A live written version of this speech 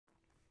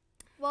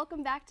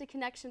Welcome back to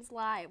Connections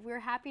Live. We're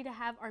happy to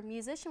have our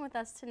musician with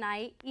us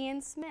tonight,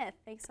 Ian Smith.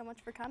 Thanks so much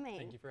for coming.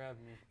 Thank you for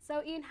having me.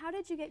 So Ian, how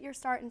did you get your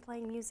start in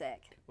playing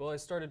music? Well, I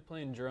started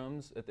playing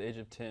drums at the age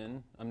of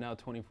 10. I'm now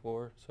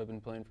 24, so I've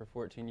been playing for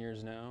 14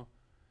 years now.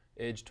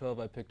 Age 12,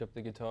 I picked up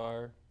the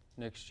guitar.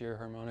 Next year,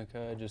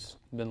 harmonica. I just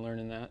been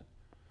learning that.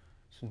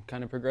 So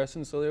kind of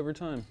progressing slowly over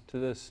time to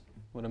this,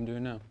 what I'm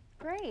doing now.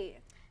 Great.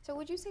 So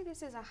would you say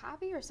this is a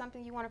hobby or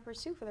something you want to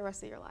pursue for the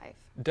rest of your life?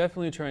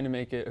 Definitely trying to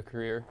make it a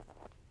career.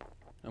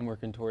 I'm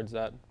working towards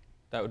that.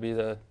 That would be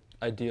the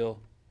ideal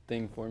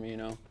thing for me, you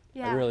know.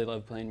 Yeah. I really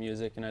love playing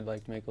music and I'd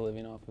like to make a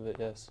living off of it,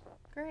 yes.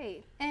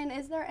 Great. And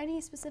is there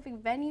any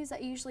specific venues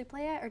that you usually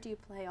play at, or do you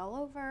play all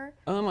over?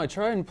 I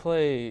try and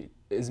play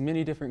as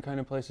many different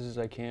kind of places as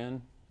I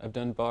can. I've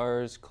done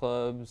bars,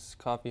 clubs,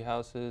 coffee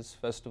houses,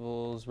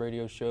 festivals,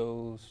 radio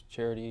shows,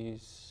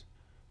 charities,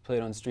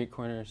 played on street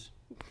corners,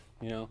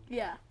 you know,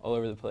 Yeah. all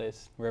over the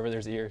place, wherever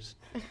there's ears.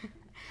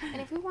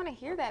 And if we want to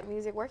hear that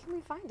music, where can we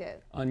find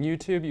it? On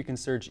YouTube, you can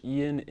search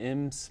Ian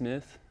M.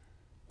 Smith.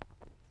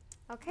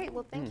 Okay,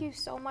 well, thank you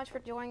so much for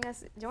joining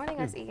us,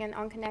 Ian,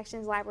 on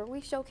Connections Live, where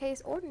we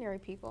showcase ordinary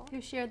people.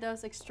 Who shared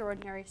those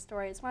extraordinary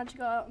stories. Why don't you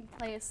go out and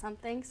play us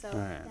something, so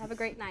right. have a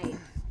great night.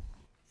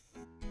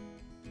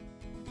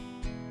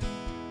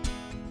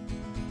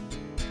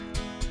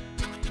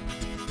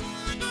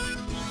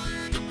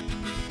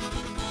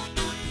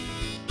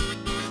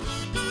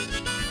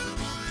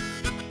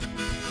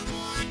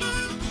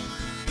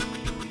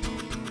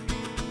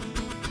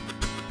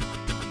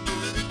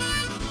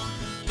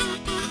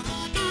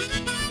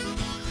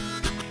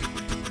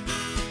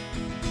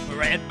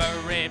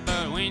 Red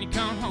bird, when you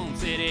come home,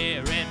 city.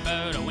 Red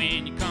bird,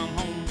 when you come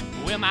home.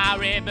 Will my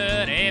red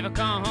bird ever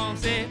come home?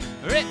 Say,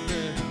 red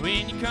bird,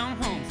 when you come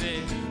home, say,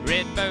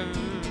 red bird,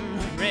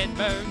 red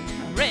bird,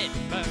 red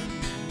bird.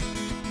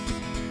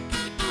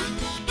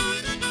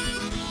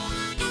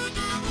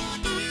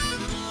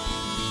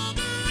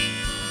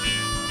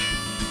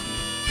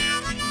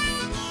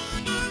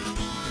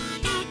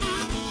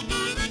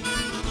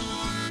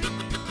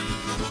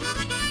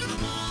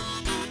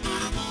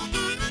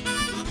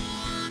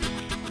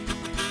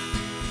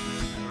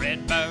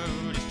 Red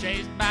bird is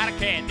chased by the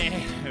cat,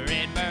 the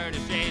red bird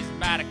is chased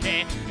by the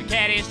cat. The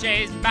cat is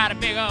chased by the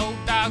big old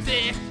dog,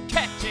 the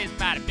cat chased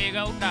by the big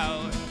old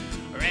dog.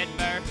 Red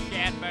bird,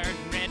 cat bird,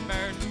 red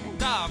bird,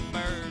 dog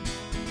bird.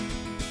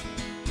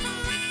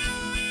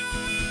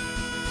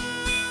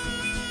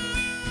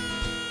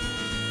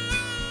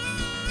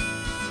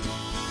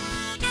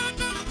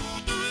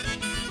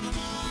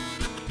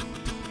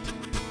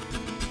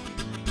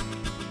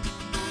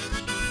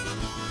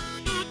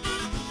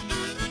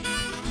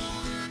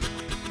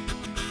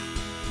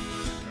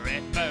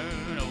 Red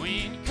bird,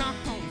 when you come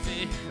home,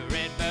 say,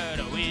 red bird,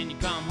 when you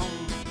come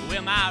home.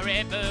 Will my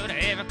red bird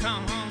ever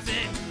come home?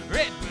 Say,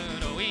 red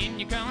bird, when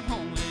you come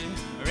home, say,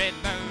 red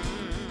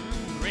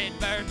bird, red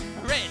bird,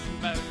 red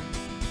bird.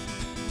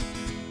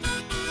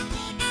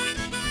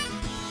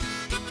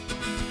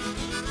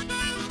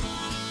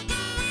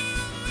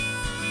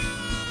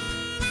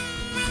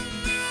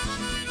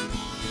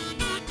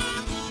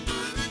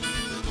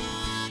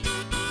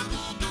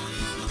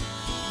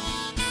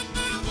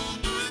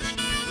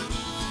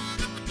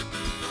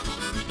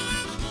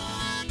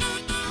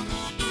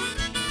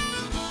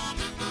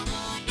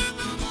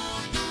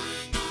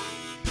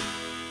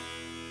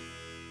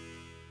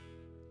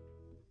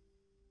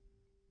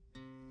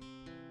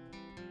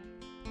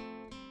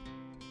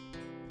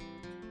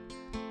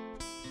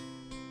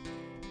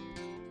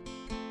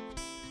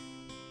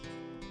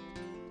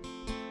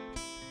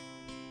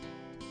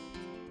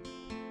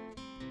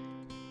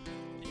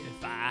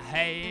 If I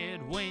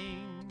had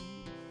wings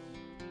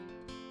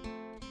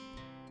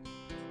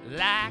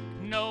like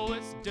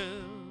Noah's dove,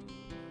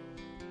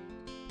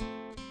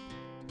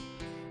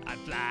 I'd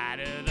fly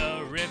to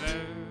the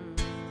river,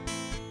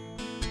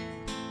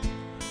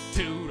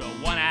 to the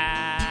one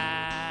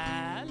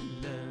I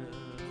love.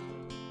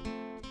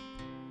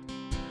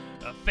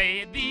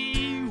 Fade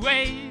thee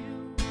whale,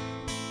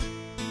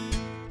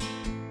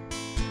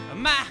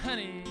 my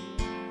honey,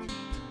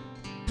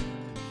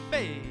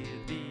 fade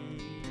thee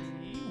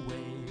whale.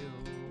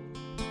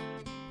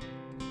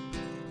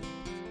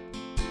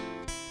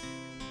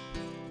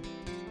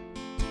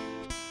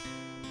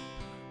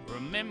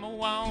 Remember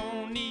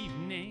one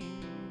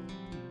evening,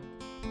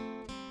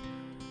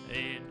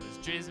 it was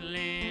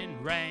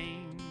drizzling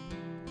rain,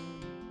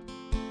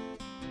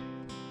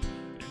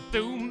 and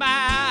through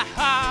my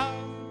heart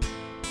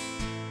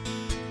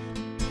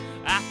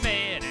I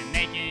felt a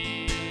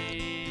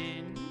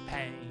naked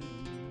pain.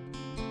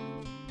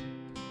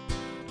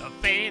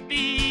 Fade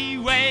thee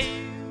whale,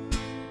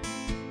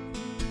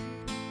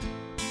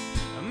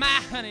 my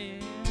honey,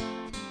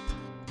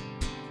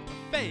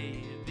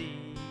 fade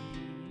thee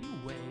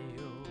whale.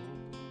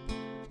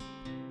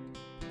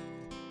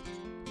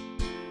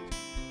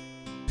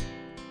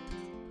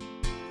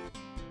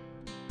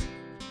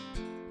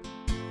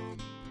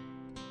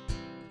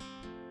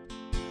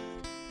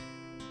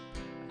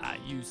 I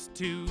used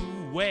to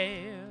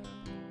wear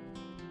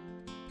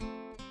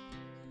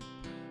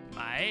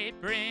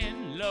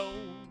apron low.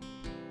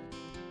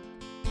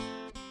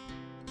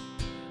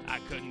 I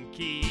couldn't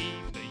keep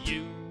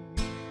you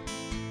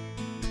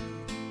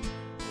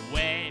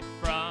away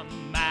from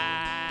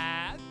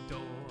my door.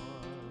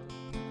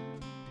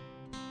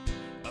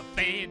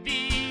 Fade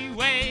thee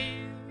away,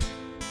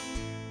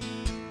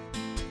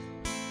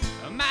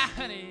 my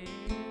honey,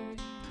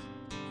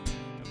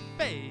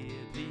 fade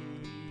thee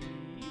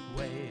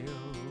away.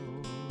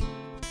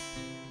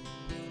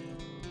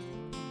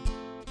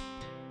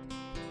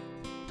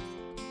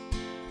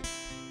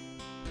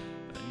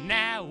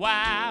 Now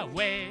I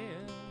wear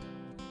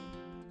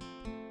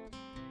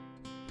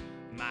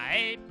my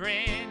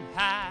apron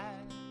high.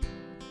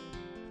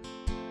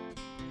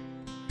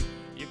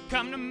 You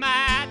come to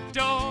my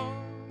door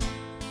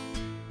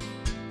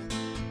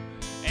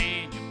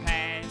and you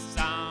pass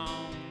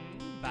on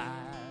by.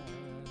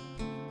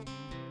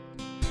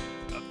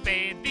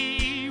 Fade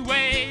thee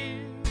away,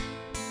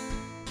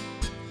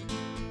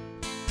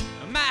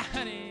 my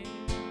honey,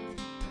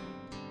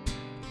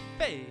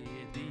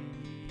 fade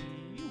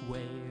thee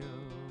away.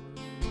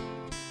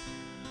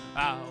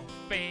 I'll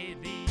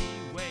fade thee